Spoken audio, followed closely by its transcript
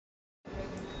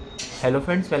Hello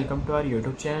friends, welcome to our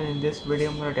YouTube channel. In this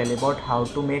video I'm going to tell you about how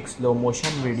to make slow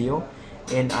motion video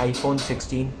in iPhone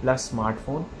 16 plus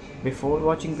smartphone. Before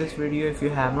watching this video, if you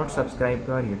have not subscribed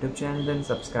to our YouTube channel, then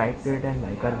subscribe to it and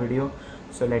like our video.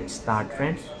 So let's start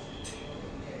friends.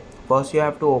 First you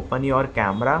have to open your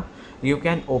camera. You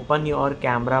can open your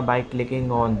camera by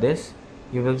clicking on this.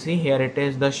 You will see here it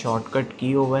is the shortcut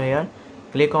key over here.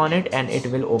 Click on it and it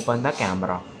will open the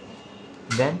camera.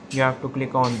 Then you have to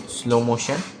click on slow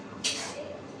motion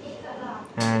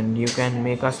and you can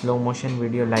make a slow motion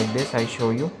video like this. I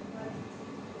show you.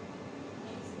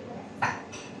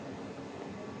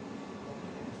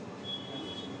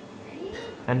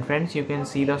 And friends, you can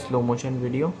see the slow motion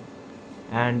video,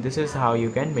 and this is how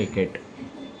you can make it.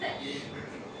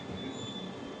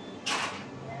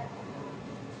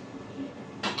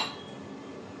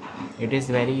 It is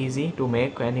very easy to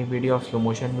make any video of slow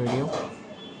motion video.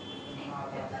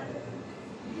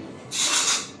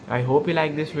 I hope you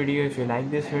like this video. If you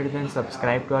like this video, then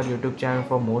subscribe to our YouTube channel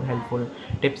for more helpful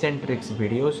tips and tricks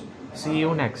videos. See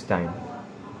you next time.